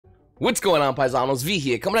What's going on, Paisanos? V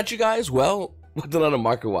here, coming at you guys, well, with another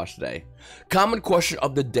market watch today. Common question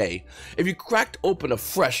of the day. If you cracked open a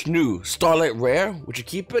fresh, new Starlight Rare, would you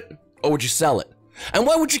keep it, or would you sell it? And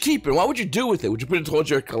why would you keep it? What would you do with it? Would you put it towards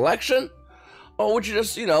your collection? Or would you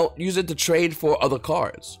just, use it to trade for other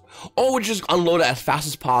cards? Or would you just unload it as fast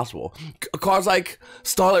as possible? Cards like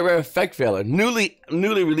Starlight Rare Effect Failure, newly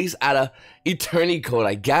released at a Eternity Code,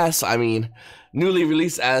 I guess. I mean, newly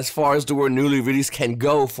released as far as the word newly released can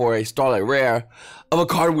go for a Starlight Rare of a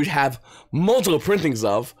card we'd have multiple printings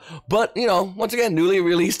of. But, once again, newly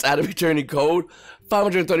released at a Eternity Code,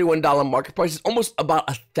 $531 market price is almost about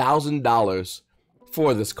 $1,000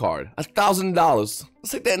 for this card. $1,000.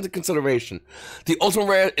 Let's take that into consideration. The Ultimate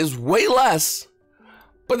Rare is way less,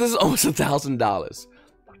 but this is almost $1,000.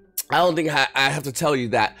 I don't think I have to tell you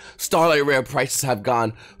that Starlight Rare prices have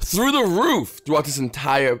gone through the roof throughout this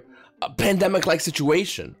entire pandemic-like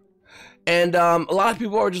situation. And a lot of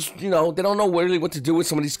people are just, they don't know really what to do with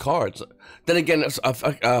some of these cards. Then again,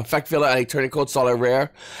 Effect Failure and Eternity Code Starlight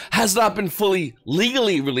Rare has not been fully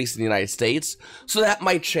legally released in the United States, so that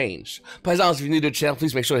might change. Paisanos, if you're new to the channel,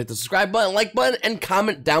 please make sure to hit the subscribe button, like button, and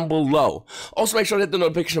comment down below. Also, make sure to hit the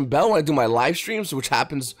notification bell when I do my live streams, which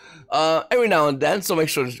happens every now and then, so make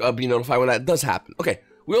sure to be notified when that does happen. Okay.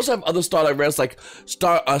 We also have other Starlight Rares like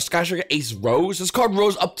Skyscraper Ace Rose. This card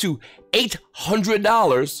rose up to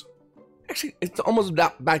 $800. Actually, it's almost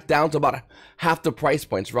back down to about half the price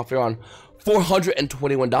points, roughly around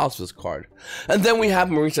 $421 for this card. And then we have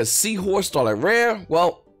Marisa Seahorse Starlight Rare.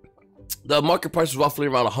 Well, the market price is roughly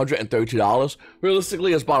around $132.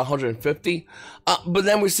 Realistically, it's about $150. But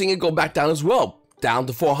then we're seeing it go back down as well, down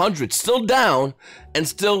to $400. Still down and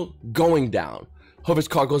still going down. Hope this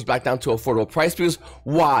card goes back down to an affordable price, because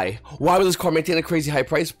why? Why would this card maintain a crazy high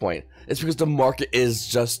price point? It's because the market is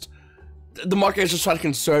just trying to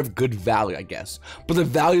conserve good value, I guess. But the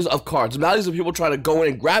values of cards, the values of people trying to go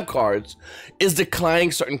in and grab cards, is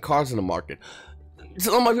declining certain cards in the market.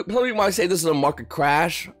 Some people might say this is a market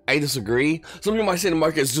crash. I disagree. Some people might say the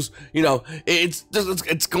market is just,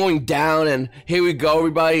 it's going down, and here we go,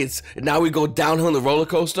 everybody. Now we go downhill in the roller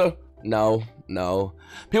coaster. No.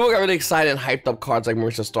 People got really excited and hyped up cards like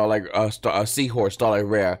Marisa Seahorse Starlight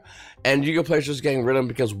Rare, and Yu-Gi-Oh players just getting rid of them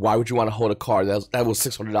because why would you want to hold a card that was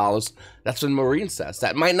 $600? That's what Marine says.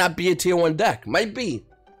 That might not be a tier 1 deck. Might be.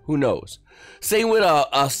 Who knows? Same with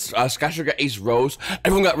Skyscraper Ace Rose.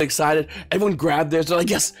 Everyone got really excited. Everyone grabbed theirs. They're like,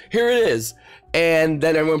 yes, here it is. And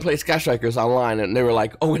then everyone played Skystrikers online, and they were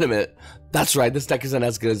like, oh, wait a minute. That's right. This deck isn't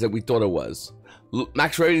as good as we thought it was.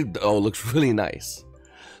 Max Rarity, looks really nice.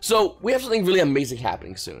 So we have something really amazing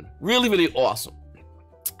happening soon. Really, really awesome.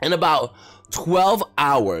 In about 12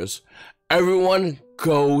 hours, everyone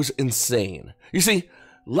goes insane. You see,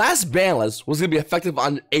 last Banlist was going to be effective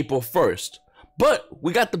on April 1st. But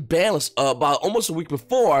we got the Banlist about almost a week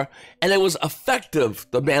before, and it was effective,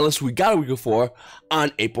 the Banlist we got a week before,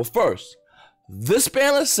 on April 1st. This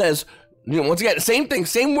Banlist says, once again, same thing,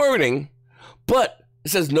 same wording, but it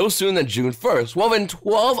says no sooner than June 1st. Well, in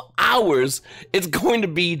 12 hours, it's going to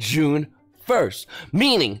be June 1st.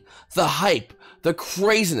 Meaning, the hype, the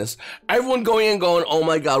craziness, everyone going in going, oh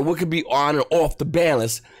my god, what could be on or off the ban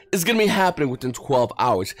list is going to be happening within 12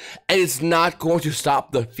 hours. And it's not going to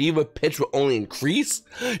stop. The fever pitch will only increase.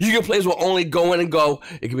 Yu-Gi-Oh players will only go in and go,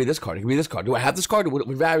 it could be this card, it could be this card. Do I have this card? What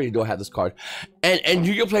variety do I have this card? And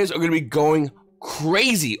Yu-Gi-Oh players are going to be going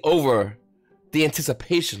crazy over the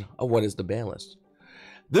anticipation of what is the ban list.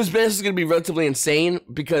 This ban list is going to be relatively insane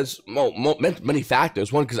because many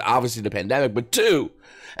factors. One, because obviously the pandemic, but two,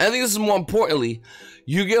 and I think this is more importantly,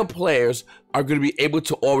 Yu-Gi-Oh players are going to be able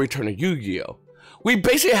to all return to Yu-Gi-Oh. We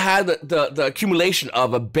basically had the accumulation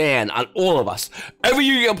of a ban on all of us. Every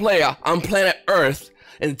Yu-Gi-Oh player on planet Earth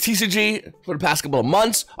in the TCG for the past couple of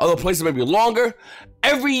months, other places maybe longer,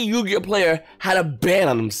 every Yu-Gi-Oh player had a ban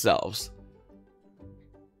on themselves.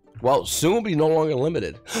 Well, soon will be no longer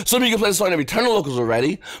limited. Some Yu-Gi-Oh players are starting to return to locals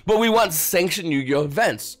already, but we want sanctioned Yu-Gi-Oh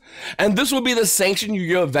events. And this will be the sanctioned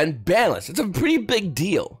Yu-Gi-Oh event ban list. It's a pretty big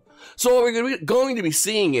deal. So what we're going to be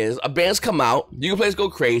seeing is a bands come out, Yu-Gi-Oh players go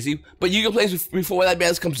crazy, but Yu-Gi-Oh players before that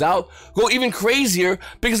bands comes out go even crazier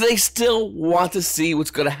because they still want to see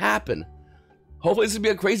what's going to happen. Hopefully this will be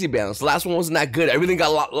a crazy ban list. The last one wasn't that good. Everything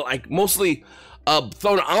got mostly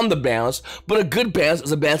thrown on the balance, but a good balance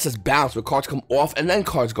is a balance that's balanced, where cards come off and then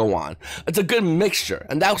cards go on. It's a good mixture,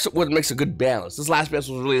 and that's what makes a good balance. This last balance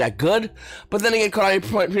was really that good, but then again, Konami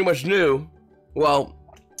pretty much knew, well,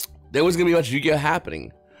 there was going to be much Yu-Gi-Oh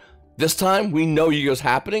happening. This time, we know Yu-Gi-Oh's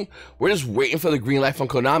happening. We're just waiting for the green light from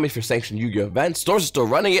Konami for sanctioned Yu-Gi-Oh events. Stores are still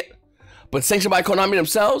running it, But sanctioned by Konami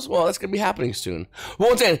themselves, well, that's gonna be happening soon. Well,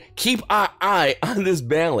 once again, keep our eye on this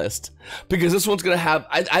ban list, because this one's gonna have,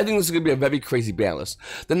 I think this is gonna be a very crazy ban list.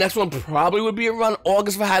 The next one probably would be around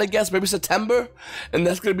August, if I had to guess, maybe September, and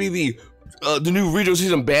that's gonna be the new regional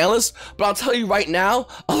season ban list. But I'll tell you right now,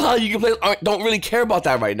 a lot of Yu-Gi-Oh players don't really care about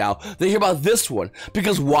that right now. They hear about this one,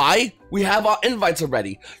 because why? We have our invites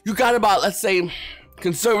already. You got about, let's say,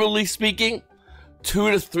 conservatively speaking,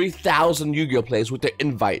 2,000 to 3,000 Yu-Gi-Oh players with their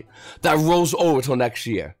invite that rolls over till next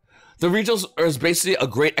year. The regionals is basically a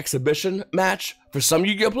great exhibition match for some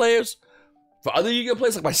Yu-Gi-Oh players. For other Yu-Gi-Oh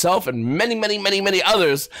players like myself and many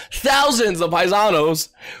others, thousands of paisanos,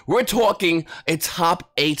 we're talking a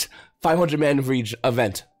top 8 500-man region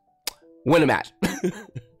event. Win a mat.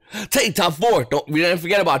 Take top 4. We didn't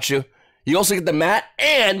forget about you. You also get the mat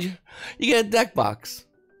and you get a deck box.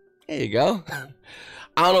 There you go.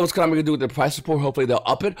 I don't know what's Konami gonna do with the price support. Hopefully they'll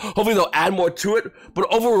up it. Hopefully they'll add more to it.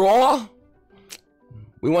 But overall,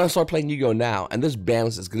 we want to start playing Yu-Gi-Oh now. And this ban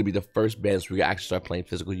list is gonna be the first ban list we can actually start playing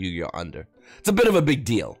physical Yu-Gi-Oh under. It's a bit of a big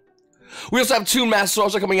deal. We also have 2 Master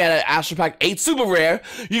Swords coming out at Astro Pack 8 Super Rare.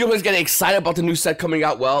 Yu-Gi-Oh players getting excited about the new set coming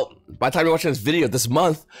out. Well, by the time you're watching this video this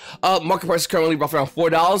month, market price is currently roughly around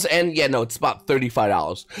 $4. And yeah, no, it's about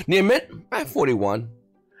 $35. Near mint, at $41.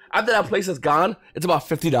 After that place is gone, it's about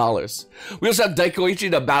 $50. We also have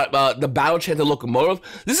Daikoichi, the Battle Chanted Locomotive.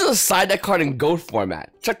 This is a side deck card in gold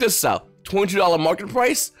format. Check this out. $22 market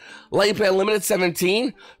price. Lightning Play Unlimited,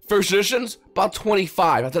 17. First editions, about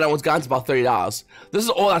 25. After that one's gone, it's about $30. This is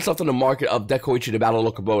all that's left on the market of Daikoichi, the Battle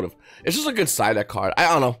Locomotive. It's just a good side deck card. I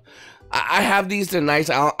don't know. I have these, they're nice.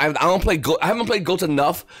 I don't play Goat. I haven't played Goats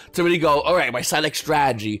enough to really go, alright, my side deck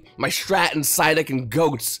strategy, my strat and side deck and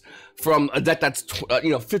Goats from a deck that's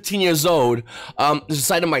 15 years old. There's a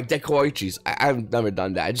side of my Daikoichis. I've never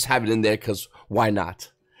done that. I just have it in there because why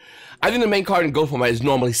not? I think the main card in Goat format is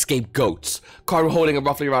normally Scapegoats. Card holding a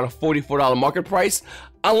roughly around a $44 market price.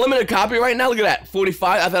 Unlimited copy right now, look at that,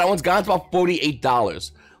 $45. After that one's gone, it's about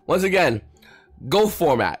 $48. Once again, Goat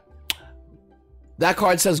format. That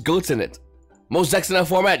card says Goats in it. Most decks in that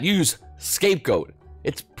format use Scapegoat.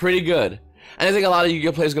 It's pretty good. And I think a lot of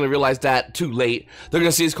Yu-Gi-Oh players are going to realize that too late. They're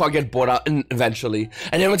going to see this card get bought out eventually.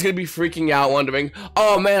 And everyone's going to be freaking out, wondering,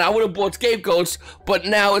 oh man, I would have bought Scapegoats, but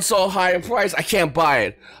now it's so high in price, I can't buy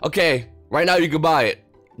it. Okay, right now you can buy it.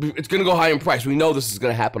 It's going to go high in price. We know this is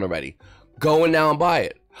going to happen already. Go in now and buy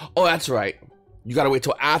it. Oh, that's right. You gotta wait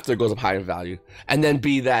till after it goes up high in value, and then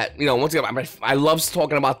be that, once again, I love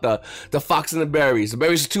talking about the fox and the berries. The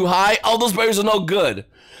berries are too high. All those berries are no good.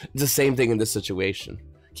 It's the same thing in this situation.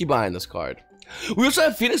 Keep buying this card. We also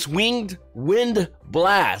have Phoenix Winged Wind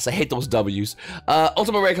Blast. I hate those W's.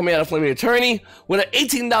 Ultimate Rare coming out of Flaming Attorney with an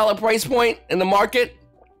 $18 price point in the market.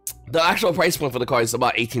 The actual price point for the card is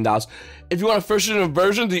about $18. If you want a first edition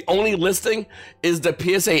version, the only listing is the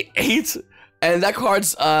PSA 8. And that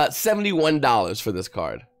card's $71 for this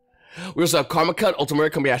card. We also have Karma Cut, Ultimate Rare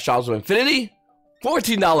coming out Shadows of Infinity.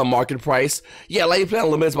 $14 market price. Yeah, Lightning Play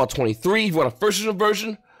Unlimited is about $23. If you want a first edition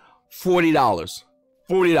version, $40.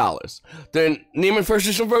 $40. Then Neiman first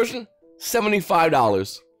edition version,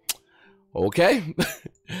 $75. Okay.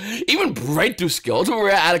 Even Breakthrough Skill, Ultimate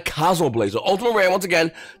Rare out of Cosmo Blazer. Ultimate Rare, once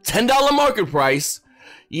again, $10 market price.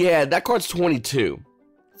 Yeah, that card's $22.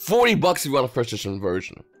 $40 if you want a first edition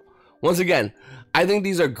version. Once again, I think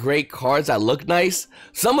these are great cards that look nice.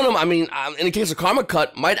 Some of them, I mean, in the case of Karma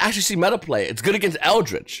Cut, might actually see meta play. It's good against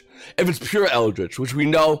Eldritch, if it's pure Eldritch, which we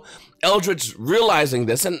know Eldritch, realizing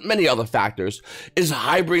this and many other factors, is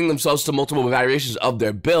hybriding themselves to multiple variations of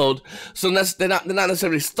their build. So they're not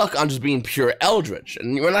necessarily stuck on just being pure Eldritch,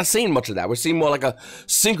 and we're not seeing much of that. We're seeing more like a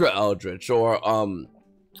Synchro Eldritch or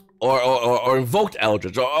Invoked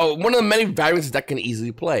Eldritch, or one of the many variants that can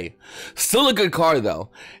easily play. Still a good card though.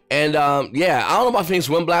 And yeah, I don't know about Phoenix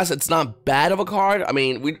Wind Blast. It's not bad of a card. I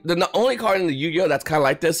mean, the only card in the Yu-Gi-Oh that's kind of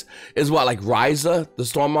like this is what, like Ryza, the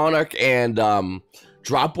Storm Monarch, and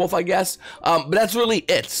Drop Wolf, I guess. But that's really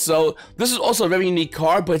it. So this is also a very unique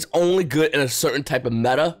card, but it's only good in a certain type of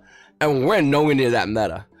meta, and we're nowhere near that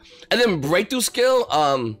meta. And then Breakthrough Skill,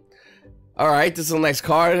 alright, this is a nice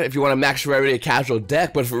card if you want to max rarity a casual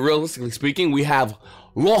deck, but for realistically speaking, we have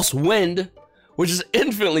Lost Wind, which is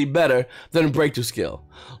infinitely better than Breakthrough Skill.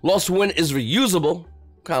 Lost Wind is reusable,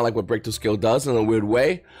 kind of like what Breakthrough Skill does in a weird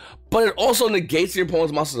way, but it also negates your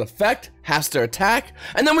opponent's monster's effect, has their attack,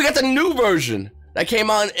 and then we got the new version that came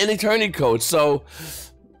out in Eternity Code. So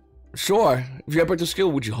sure, if you have Breakthrough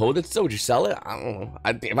Skill, would you hold it still? Would you sell it? I don't know.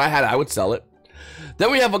 If I had it, I would sell it.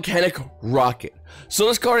 Then we have Volcanic Rocket. So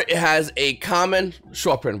this card, it has a common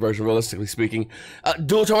short print version, realistically speaking.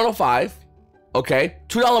 Dual Terminal 5. Okay,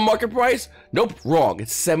 $2 market price? Nope, wrong.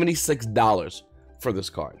 It's $76 for this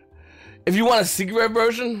card. If you want a secret rare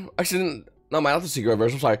version, actually, no, not the secret rare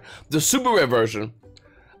version, I'm sorry. The super rare version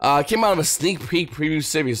came out of a sneak peek preview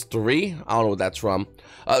series 3. I don't know what that's from.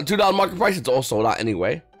 $2 market price, it's all sold out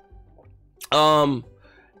anyway. And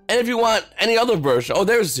if you want any other version, oh,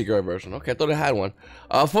 there's a secret rare version. Okay, I thought I had one.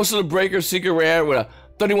 Force of the Breaker secret rare with a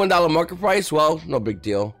 $31 market price. Well, no big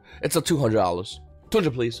deal. It's a $200.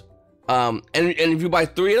 200, please. And if you buy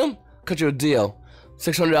 3 of them, cut you a deal.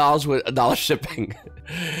 $600 with $1 shipping.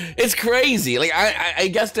 It's crazy. Like I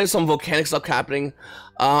guess there's some volcanic stuff happening.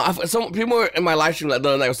 Some people in my live stream that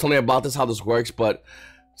was telling me about this, how this works, but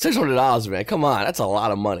 $600, man, come on, that's a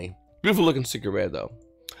lot of money. Beautiful looking secret rare though.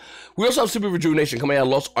 We also have Super Rejuvenation coming out of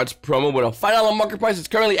Lost Arts promo with a $5 market price. It's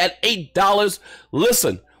currently at $8.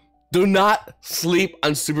 Listen, do not sleep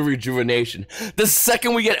on Super Rejuvenation. The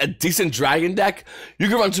second we get a decent dragon deck, you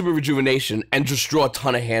can run Super Rejuvenation and just draw a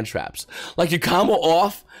ton of hand traps. Like you combo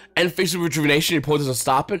off and face Super Rejuvenation, your opponent doesn't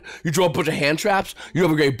stop it. You draw a bunch of hand traps, you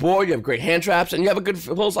have a great board, you have great hand traps, and you have a good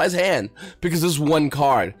full-size hand because this is one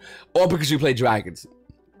card, or because you play dragons.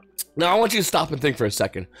 Now I want you to stop and think for a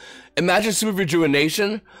second. Imagine Super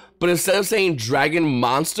Rejuvenation, but instead of saying dragon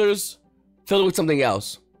monsters, fill it with something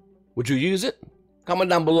else. Would you use it? Comment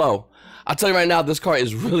down below. I'll tell you right now, this card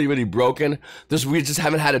is really, really broken. We just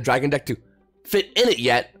haven't had a dragon deck to fit in it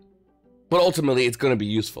yet, but ultimately it's going to be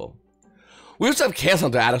useful. We also have Chaos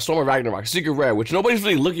Hunter out of Storm of Ragnarok, secret rare, which nobody's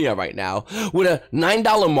really looking at right now, with a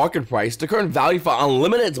 $9 market price. The current value for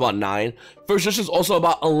Unlimited is about $9. First edition is also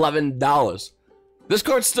about $11. This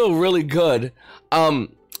card's still really good.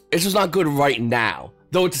 It's just not good right now.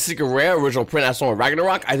 Though it's a secret rare, original print as Storm of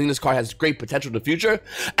Ragnarok, I think this card has great potential in the future,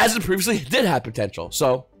 as it previously did have potential.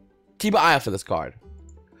 So, keep an eye out for this card.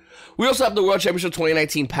 We also have the World Championship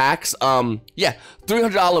 2019 packs. Yeah,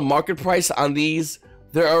 $300 market price on these.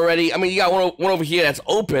 They're already, I mean, you got one over here that's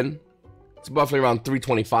open. It's roughly around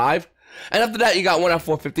 $325. And after that, you got one at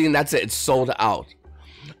 $450, and that's it. It's sold out.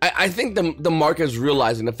 I think the market is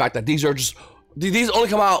realizing the fact that these only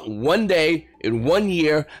come out one day in 1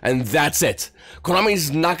 year, and that's it.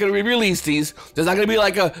 Konami's not going to re-release these. There's not going to be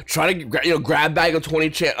like a try to grab bag of 20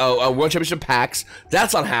 World Championship packs.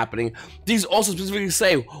 That's not happening. These also specifically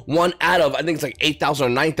say one out of, I think it's like 8,000 or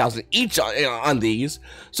 9,000 each on these.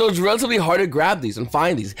 So it's relatively hard to grab these and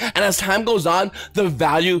find these. And as time goes on, the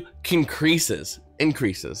value increases.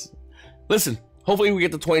 Listen. Hopefully we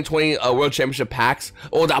get the 2020 World Championship packs,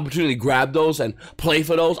 or the opportunity to grab those and play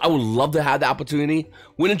for those. I would love to have the opportunity.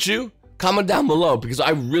 Wouldn't you? Comment down below, because I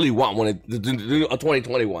really want one to do a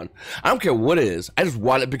 2021. I don't care what it is. I just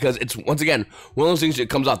want it because it's, once again, one of those things that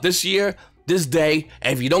comes out this year, this day,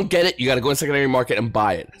 and if you don't get it, you got to go in the secondary market and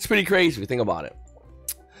buy it. It's pretty crazy if you think about it.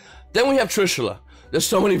 Then we have Trishula. There's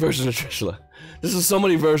so many versions of Trishula. This is so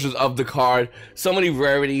many versions of the card, so many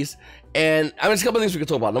rarities, and I mean, there's a couple of things we can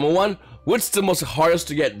talk about. Number one, what's the most hardest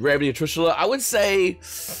to get rarity of Trishula? I would say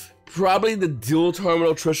probably the dual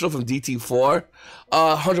terminal Trishula from DT4.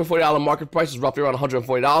 $140 market price is roughly around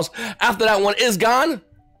 $140. After that one is gone,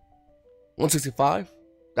 $165.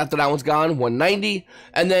 After that one's gone, $190.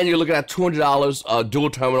 And then you're looking at $200 dual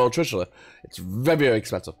terminal Trishula. It's very, very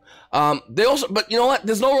expensive. They also, but you know what?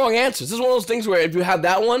 There's no wrong answers. This is one of those things where if you have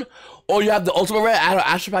that one, or you have the Ultimate Rare out of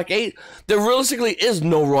Astro Pack 8, there realistically is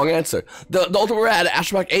no wrong answer. The Ultimate Rare out of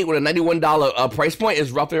Astro Pack 8 with a $91 price point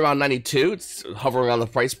is roughly around $92. It's hovering around the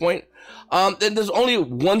price point. Then there's only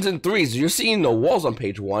 1s and 3s. You're seeing the walls on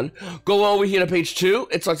page 1. Go over here to page 2.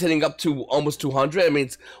 It starts hitting up to almost 200. I mean,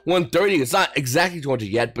 it's 130. It's not exactly 200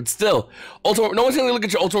 yet, but still. Ultimate, no one's going to look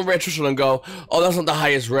at your Ultimate Rare Trishula and go, oh, that's not the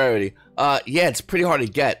highest rarity. Yeah, it's pretty hard to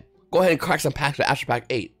get. Go ahead and crack some packs for Astro Pack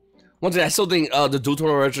 8. Once again, I still think the dual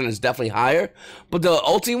terminal version is definitely higher, but the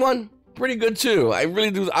Ulti one, pretty good too. I really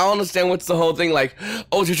do. I don't understand what's the whole thing like,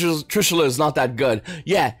 oh, Trishula is not that good.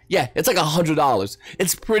 Yeah, it's like $100.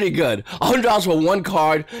 It's pretty good. $100 for one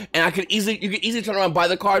card, and you can easily turn around and buy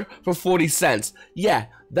the card for 40 cents. Yeah,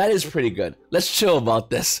 that is pretty good. Let's chill about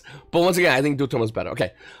this. But once again, I think dual terminal is better.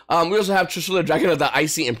 Okay. We also have Trishula, Dragon of the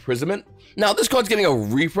Icy Imprisonment. Now, this card's getting a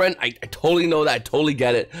reprint. I totally know that. I totally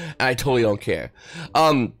get it, and I totally don't care.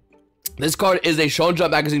 This card is a Shonen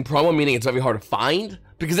Jump magazine promo, meaning it's very hard to find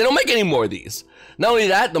because they don't make any more of these. Not only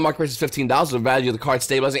that, the market price is $15. The value of the card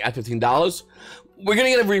stabilizing at $15. We're gonna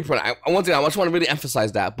get a reprint. Once again, I just want to really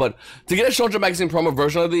emphasize that. But to get a Shonen Jump magazine promo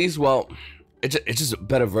version of these, well, it's just a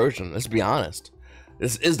better version. Let's be honest.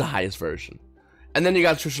 This is the highest version. And then you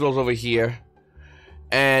got Trishulas over here.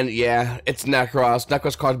 And yeah, it's Necros.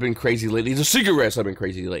 Necros cards have been crazy lately. The secret rares have been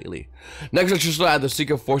crazy lately. Next, Trishula at the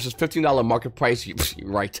Secret Forces, $15 market price. You're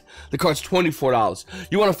right. The card's $24.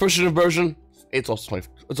 You want a first edition version? It's also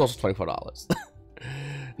 $24.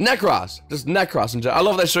 Necros, just Necros in general. I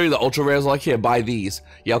love that I show you the ultra rares. Like, here, buy these.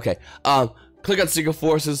 Yeah, okay. Click on Secret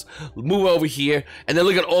Forces, move over here, and then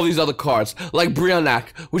look at all these other cards, like Brionac,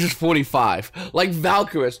 which is 45, like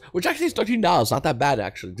Valkyrus, which actually is $13. Not that bad,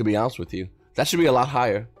 actually, to be honest with you. That should be a lot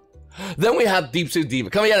higher. Then we have Deep Sea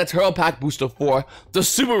Diva, coming out at Turtle Pack Booster 4, the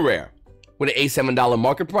super rare, with an $87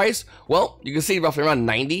 market price. Well, you can see roughly around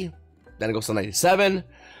 90, then it goes to 97,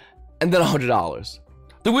 and then $100.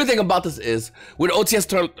 The weird thing about this is, with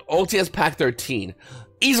OTS Pack 13,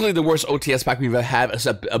 easily the worst OTS pack we've ever had,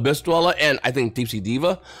 except Abyss Dweller and I think Deep Sea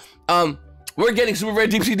Diva, we're getting super rare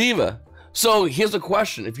Deep Sea Diva. So here's the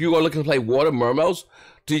question: if you are looking to play Water Mermos,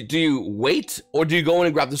 do you wait or do you go in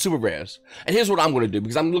and grab the super rares? And here's what I'm going to do,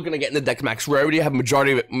 because I'm looking to get in the deck max rarity. I have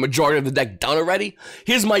majority of the deck done already.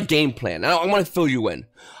 Here's my game plan, and I'm going to fill you in.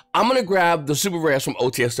 I'm going to grab the super rares from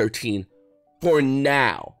OTS 13 for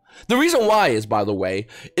now. The reason why is, by the way,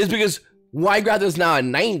 is because why grab this now at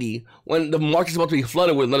 90 when the market's about to be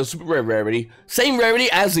flooded with another super rare rarity, same rarity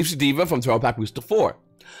as Deep Sea Diva from Turtle Pack Booster 4.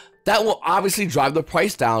 That will obviously drive the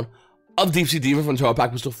price down of Deep Sea Diva from Turtle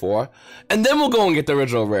Pack Booster 4, and then we'll go and get the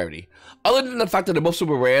original rarity. Other than the fact that they're both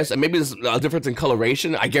super rares, and maybe there's a difference in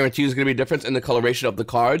coloration, I guarantee there's going to be a difference in the coloration of the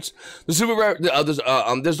cards. The super rare,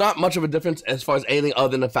 there's not much of a difference as far as anything other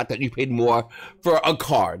than the fact that you paid more for a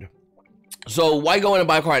card. So why go in and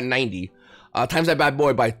buy a card at 90? Times that bad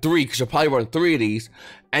boy by 3, because you'll probably run 3 of these,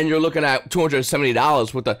 and you're looking at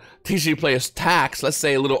 $270 with the TCG player's tax. Let's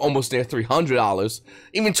say a little almost near $300,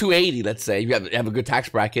 even $280. Let's say if you have a good tax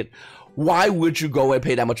bracket. Why would you go and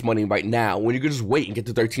pay that much money right now when you could just wait and get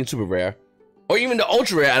the 13 super rare, or even the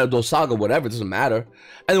ultra rare out of those Saga, whatever, it doesn't matter,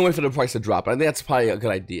 and then wait for the price to drop? I think that's probably a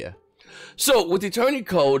good idea. So with the Eternity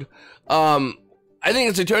Code, I think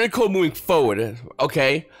it's Eternity Code moving forward.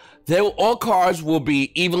 Okay. All cards will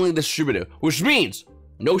be evenly distributed, which means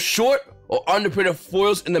no short or underprinted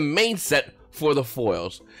foils in the main set for the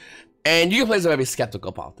foils. And you players are very skeptical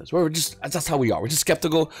about this. That's how we are. We're just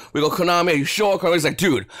skeptical. We go, Konami, are you sure? Konami's like,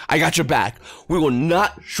 dude, I got your back. We will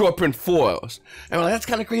not short print foils. And we're like, that's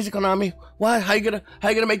kind of crazy, Konami. What? How you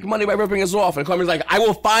gonna make money by ripping us off? And Konami's like, I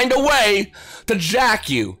will find a way to jack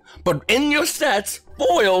you. But in your sets,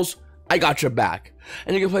 foils, I got your back.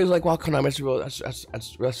 And you can play like, wow, Konami,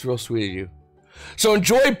 that's real sweet of you. So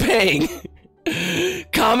enjoy paying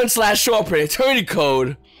common / short print Eternity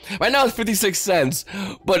Code. Right now it's 56 cents,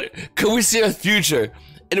 but could we see a future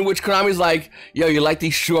in which Konami's like, yo, you like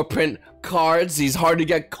these short print cards, these hard to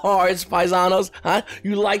get cards, paisanos, huh?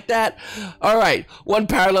 You like that? All right, one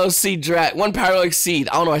Parallel Exceed, I don't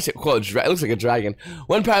know why I say call it, it looks like a dragon.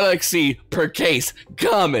 One Parallel Exceed per case,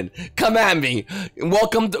 come at me.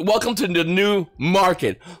 Welcome to the new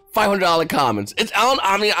market. $500 commons.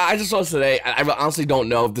 I just saw this today. I honestly don't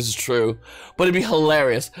know if this is true, but it'd be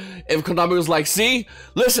hilarious if Konami was like, see,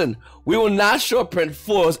 listen, we will not short print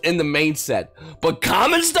foils in the main set, but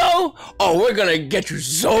commons though, oh, we're gonna get you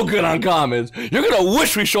so good on commons. You're gonna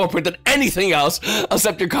wish we short printed anything else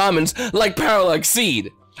except your commons, like Parallel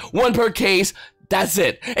Exceed. One per case. That's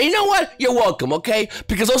it. And you know what? You're welcome, okay?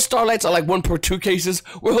 Because those Starlights are like 1 per 2 cases.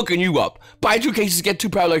 We're hooking you up. Buy 2 cases, get 2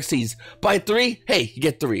 Parallel Exceeds. Buy 3, hey, you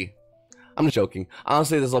get 3. I'm just joking.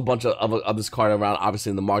 Honestly, there's a bunch of this card around, obviously,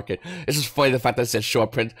 in the market. It's just funny the fact that it said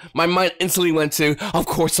short print. My mind instantly went to, of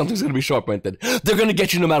course, something's going to be short printed. They're going to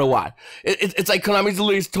get you no matter what. It's like Konami's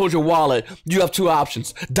literally told your wallet, you have 2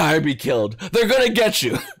 options. Die or be killed. They're going to get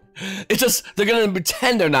you. It's just, they're going to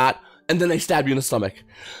pretend they're not, and then they stab you in the stomach.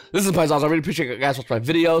 This is Paisanos. I really appreciate you guys watching my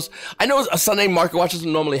videos. I know a Sunday market watch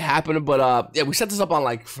doesn't normally happen, but yeah, we set this up on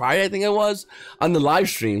like Friday, I think it was, on the live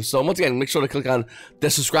stream. So once again, make sure to click on the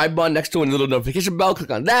subscribe button next to a little notification bell.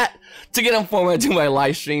 Click on that to get informed when I do my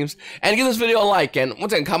live streams. And give this video a like. And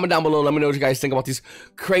once again, comment down below. Let me know what you guys think about these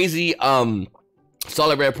crazy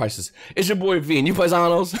solid rare prices. It's your boy V, and you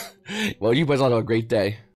Paisanos. Well, you Paisanos have a great day.